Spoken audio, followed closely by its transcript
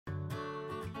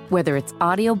Whether it's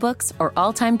audiobooks or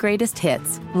all-time greatest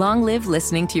hits, long live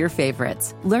listening to your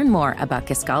favorites. Learn more about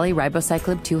Kisqali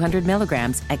Ribociclib 200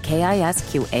 milligrams at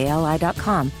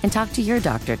KISQALI.com and talk to your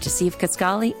doctor to see if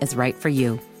Kisqali is right for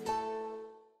you.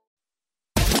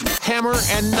 Hammer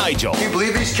and Nigel. Can you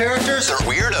believe these characters are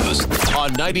weirdos?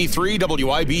 On 93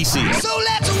 WIBC. So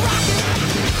let's rock it!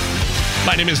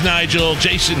 My name is Nigel.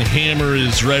 Jason Hammer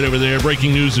is right over there.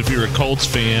 Breaking news if you're a Colts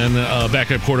fan.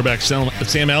 Backup quarterback Sam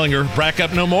Ehlinger, back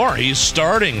up no more. He's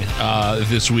starting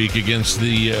this week against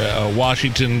the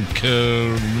Washington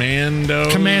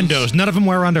Commandos. None of them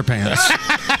wear underpants.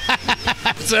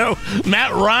 So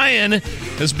Matt Ryan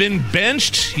has been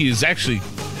benched. He is actually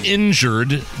injured.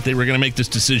 They were going to make this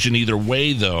decision either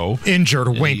way, though. Injured,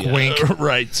 wink, wink.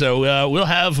 Right. So we'll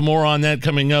have more on that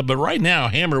coming up. But right now,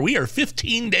 Hammer, we are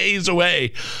 15 days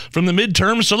away from the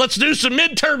midterms. So let's do some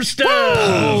midterm stuff.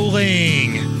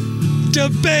 Polling,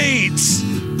 debates,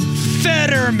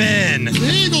 Fetterman.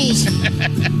 The Eagles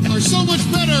are so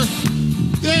much better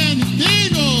than the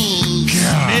Eagles.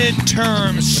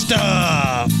 Midterm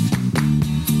stuff.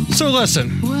 So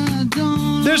listen,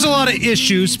 there's a lot of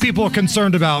issues people are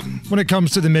concerned about when it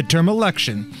comes to the midterm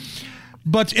election.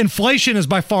 But inflation is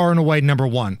by far and away number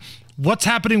one. What's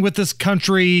happening with this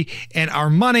country and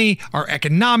our money, our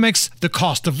economics, the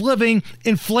cost of living,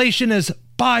 inflation is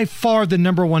by far the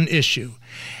number one issue.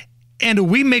 And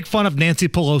we make fun of Nancy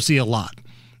Pelosi a lot,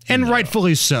 and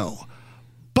rightfully so.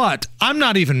 But I'm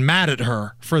not even mad at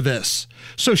her for this.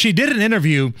 So she did an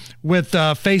interview with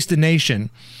Face the Nation.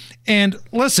 And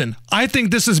listen, I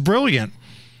think this is brilliant.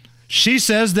 She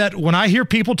says that when I hear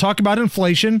people talk about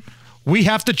inflation, we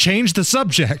have to change the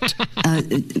subject.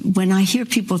 When I hear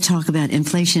people talk about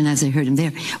inflation, as I heard him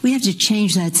there, we have to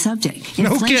change that subject.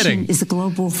 Inflation is a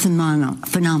global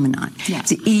phenomenon. Yeah.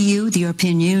 The EU, the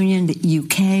European Union, the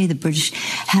UK, the British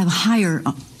have higher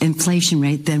inflation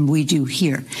rate than we do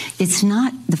here. It's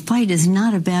not, the fight is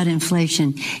not about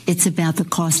inflation. It's about the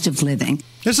cost of living.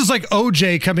 This is like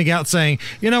OJ coming out saying,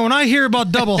 when I hear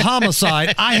about double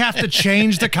homicide, I have to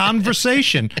change the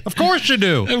conversation. Of course you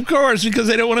do. Of course, because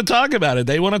they don't want to talk about it.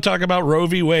 They want to talk about Roe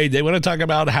v. Wade. They want to talk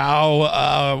about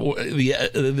how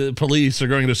the police are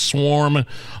going to swarm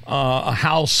a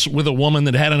house with a woman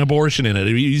that had an abortion in it.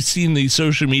 You've seen the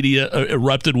social media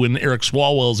erupted when Eric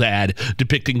Swalwell's ad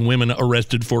depicting women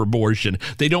arrested for abortion.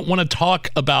 They don't want to talk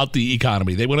about the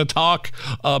economy. They want to talk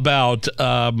about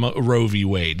Roe v.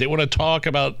 Wade. They want to talk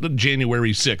about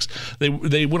January 6th.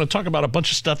 They want to talk about a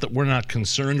bunch of stuff that we're not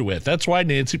concerned with. That's why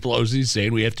Nancy Pelosi is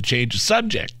saying we have to change the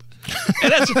subject.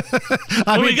 And that's,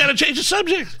 we got to change the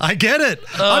subject. I get it.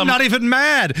 I'm not even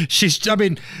mad.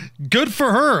 Good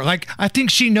for her. I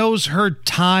think she knows her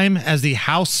time as the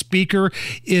House Speaker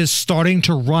is starting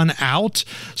to run out.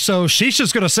 So she's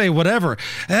just going to say whatever.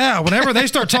 Yeah, whenever they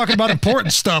start talking about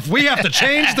important stuff, we have to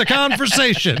change the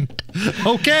conversation.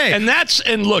 Okay.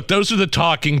 And look, those are the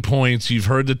talking points. You've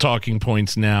heard the talking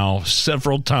points now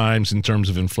several times in terms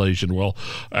of inflation. Well,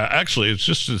 actually,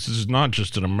 this is not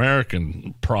just an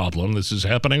American problem. This is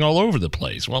happening all over the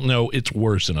place. Well, no, it's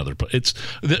worse in other places.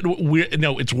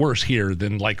 It's worse here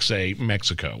than, say,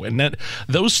 Mexico. And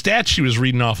those stats she was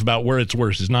reading off about where it's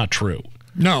worse is not true.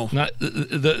 No.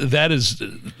 That is,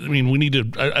 we need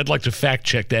to, I'd like to fact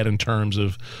check that in terms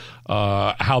of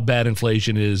how bad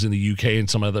inflation is in the UK and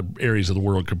some other areas of the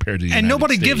world compared to the United States. And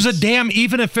nobody gives a damn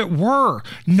even if it were.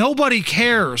 Nobody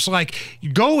cares.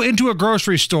 Go into a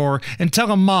grocery store and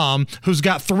tell a mom who's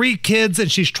got 3 kids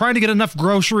and she's trying to get enough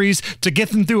groceries to get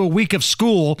them through a week of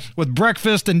school with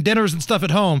breakfast and dinners and stuff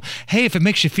at home. Hey, if it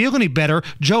makes you feel any better,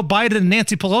 Joe Biden and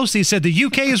Nancy Pelosi said the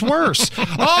UK is worse.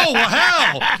 Oh, well,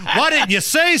 hell, why didn't you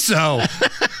say so?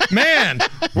 Man,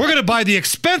 we're going to buy the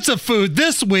expensive food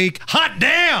this week. Hot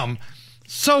damn.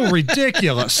 So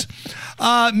ridiculous.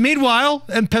 Meanwhile,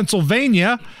 in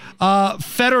Pennsylvania,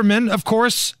 Fetterman, of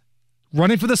course,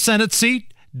 running for the Senate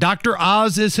seat. Dr.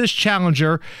 Oz is his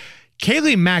challenger.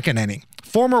 Kayleigh McEnany,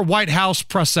 former White House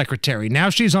press secretary. Now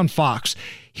she's on Fox.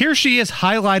 Here she is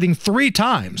highlighting 3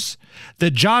 times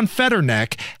that John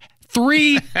Fetterneck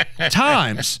 3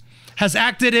 times has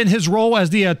acted in his role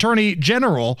as the Attorney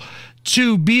General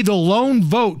to be the lone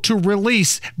vote to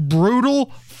release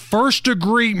brutal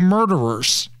first-degree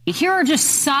murderers. Here are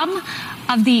just some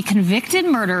of the convicted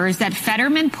murderers that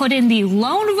Fetterman put in the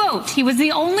lone vote. He was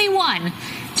the only one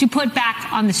to put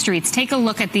back on the streets. Take a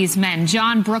look at these men.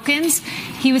 John Brookins,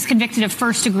 he was convicted of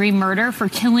first-degree murder for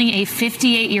killing a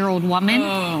 58-year-old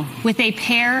woman with a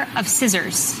pair of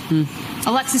scissors.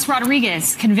 Alexis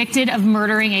Rodriguez, convicted of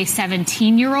murdering a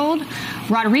 17-year-old.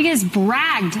 Rodriguez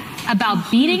bragged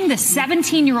about beating the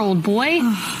 17-year-old boy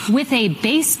with a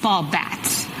baseball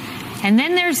bat. And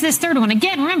then there's this third one.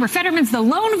 Again, remember, Fetterman's the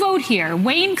lone vote here.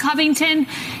 Wayne Covington,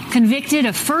 convicted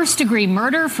of first-degree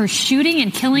murder for shooting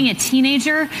and killing a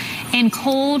teenager in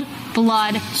cold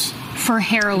blood for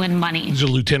heroin money. He's a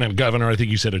lieutenant governor. I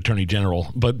think you said attorney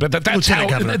general, but that's how.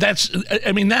 Governor. That's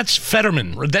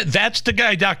Fetterman. That's the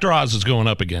guy Dr. Oz is going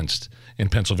up against in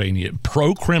Pennsylvania.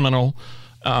 Pro-criminal.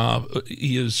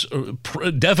 He is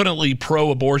definitely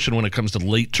pro-abortion when it comes to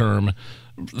late-term,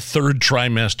 third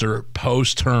trimester,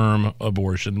 post-term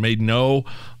abortion. Made no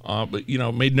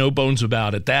bones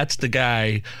about it. That's the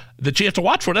guy that you have to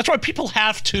watch for. That's why people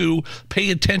have to pay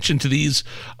attention to these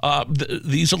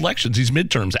elections, these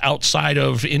midterms outside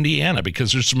of Indiana,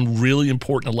 because there's some really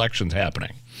important elections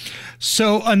happening.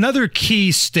 So another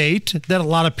key state that a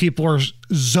lot of people are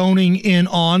zoning in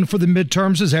on for the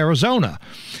midterms is Arizona.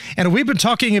 And we've been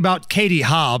talking about Katie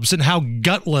Hobbs and how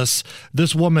gutless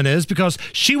this woman is because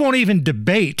she won't even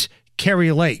debate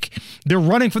Kari Lake. They're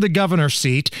running for the governor's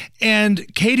seat,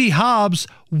 and Katie Hobbs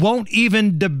won't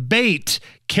even debate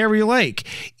Kari Lake.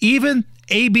 Even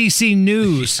ABC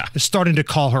News is starting to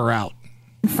call her out.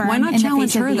 Why not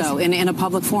challenge her, though, in a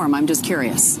public forum? I'm just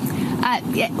curious.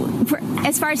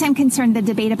 As far as I'm concerned, the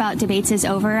debate about debates is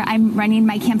over. I'm running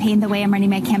my campaign the way I'm running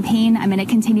my campaign. I'm going to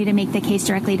continue to make the case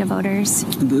directly to voters.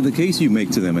 The case you make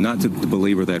to them, and not to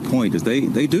belabor that point, is they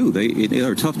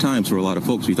are tough times for a lot of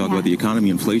folks. We talk about the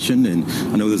economy, inflation, and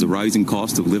I know there's a rising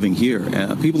cost of living here.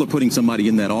 People are putting somebody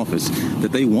in that office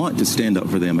that they want to stand up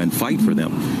for them and fight for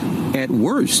them. At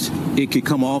worst, it could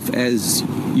come off as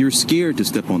you're scared to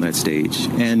step on that stage.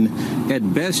 And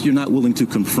at best, you're not willing to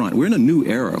confront. We're in a new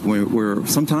era where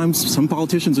sometimes some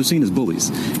politicians are seen as bullies.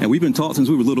 And we've been taught since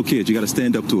we were little kids, you got to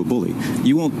stand up to a bully.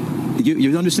 You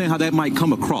understand how that might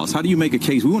come across. How do you make a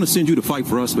case? We want to send you to fight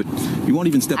for us, but you won't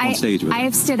even step on stage with it. I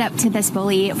have stood up to this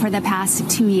bully for the past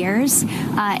 2 years,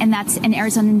 and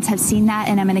Arizonans have seen that,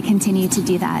 and I'm going to continue to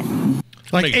do that.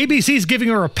 Like ABC's giving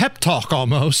her a pep talk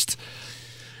almost.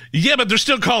 Yeah, but they're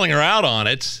still calling her out on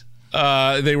it.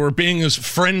 They were being as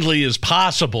friendly as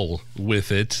possible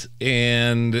with it.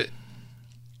 And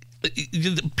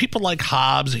people like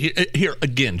Hobbs, here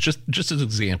again, just as an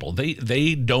example,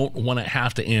 they don't want to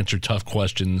have to answer tough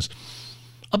questions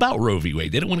about Roe v.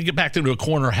 Wade. They don't want to get back into a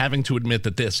corner having to admit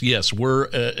that yes, we're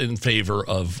in favor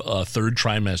of third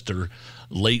trimester,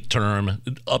 late term,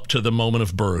 up to the moment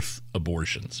of birth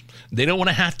abortions. They don't want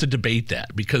to have to debate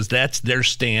that because that's their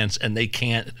stance and they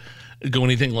can't go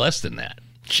anything less than that.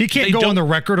 She can't go on the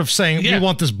record of saying we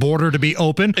want this border to be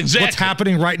open. Exactly. What's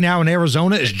happening right now in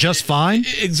Arizona is just fine.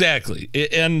 Exactly.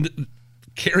 And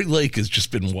Kari Lake has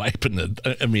just been wiping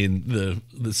the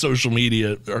social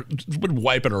media, been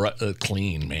wiping her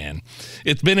clean, man.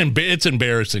 It's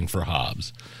embarrassing for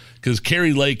Hobbs. Because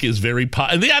Kari Lake is very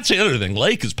and that's the other thing.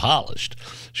 Lake is polished.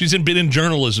 She's been in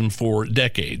journalism for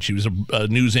decades. She was a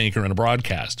news anchor and a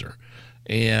broadcaster.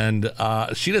 And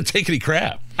she didn't take any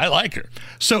crap. I like her.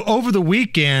 So over the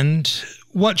weekend,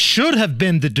 what should have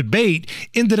been the debate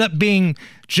ended up being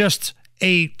just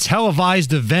a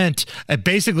televised event,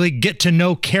 basically get to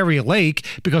know Kari Lake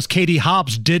because Katie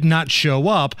Hobbs did not show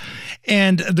up.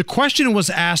 And the question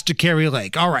was asked to Kari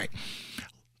Lake, all right,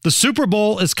 the Super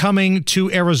Bowl is coming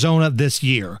to Arizona this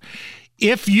year.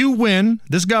 If you win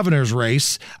this governor's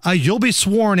race, you'll be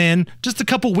sworn in just a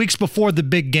couple weeks before the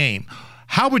big game.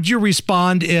 How would you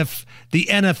respond if the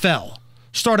NFL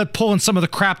started pulling some of the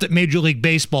crap that Major League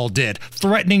Baseball did,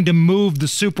 threatening to move the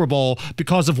Super Bowl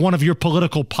because of one of your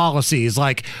political policies,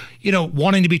 like,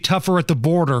 wanting to be tougher at the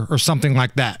border or something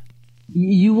like that?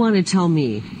 You want to tell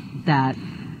me that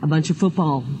a bunch of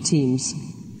football teams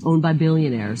owned by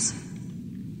billionaires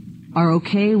are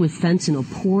okay with fentanyl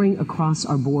pouring across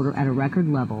our border at a record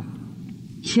level,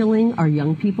 killing our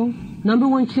young people? Number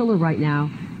one killer right now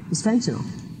is fentanyl,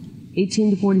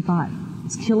 18 to 45.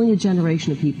 It's killing a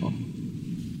generation of people.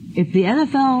 If the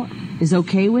NFL is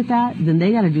okay with that, then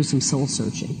they got to do some soul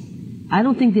searching. I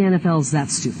don't think the NFL is that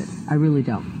stupid. I really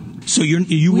don't. So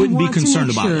you wouldn't be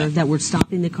concerned about that? We want to make sure that we're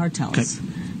stopping the cartels. Okay.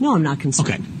 No, I'm not concerned.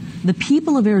 Okay. The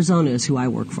people of Arizona is who I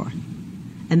work for.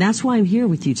 And that's why I'm here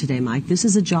with you today, Mike. This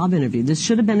is a job interview. This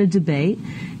should have been a debate,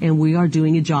 and we are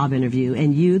doing a job interview.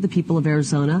 And you, the people of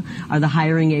Arizona, are the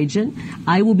hiring agent.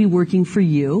 I will be working for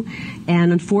you.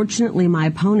 And unfortunately, my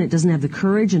opponent doesn't have the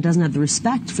courage and doesn't have the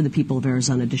respect for the people of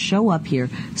Arizona to show up here,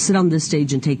 sit on this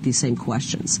stage, and take these same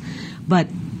questions. But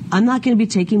I'm not going to be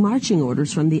taking marching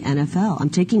orders from the NFL. I'm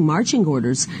taking marching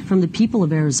orders from the people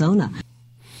of Arizona.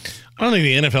 I don't think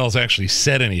the NFL has actually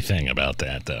said anything about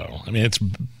that, though. I mean,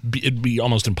 it'd be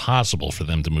almost impossible for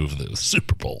them to move the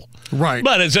Super Bowl. Right.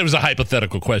 But it was a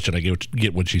hypothetical question. I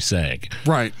get what she's saying.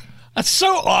 Right. That's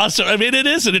so awesome. I mean, it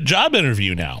is a job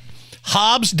interview now.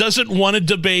 Hobbs doesn't want to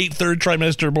debate third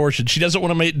trimester abortion. She doesn't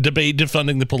want to debate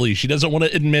defunding the police. She doesn't want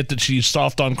to admit that she's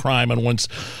soft on crime and wants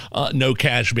no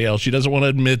cash bail. She doesn't want to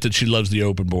admit that she loves the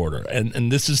open border.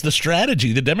 And this is the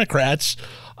strategy the Democrats,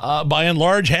 by and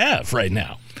large, have right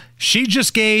now. She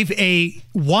just gave a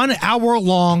 1 hour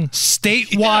long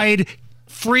statewide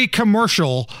free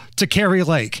commercial to Kari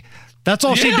Lake. That's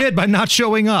all she did by not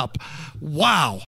showing up. Wow.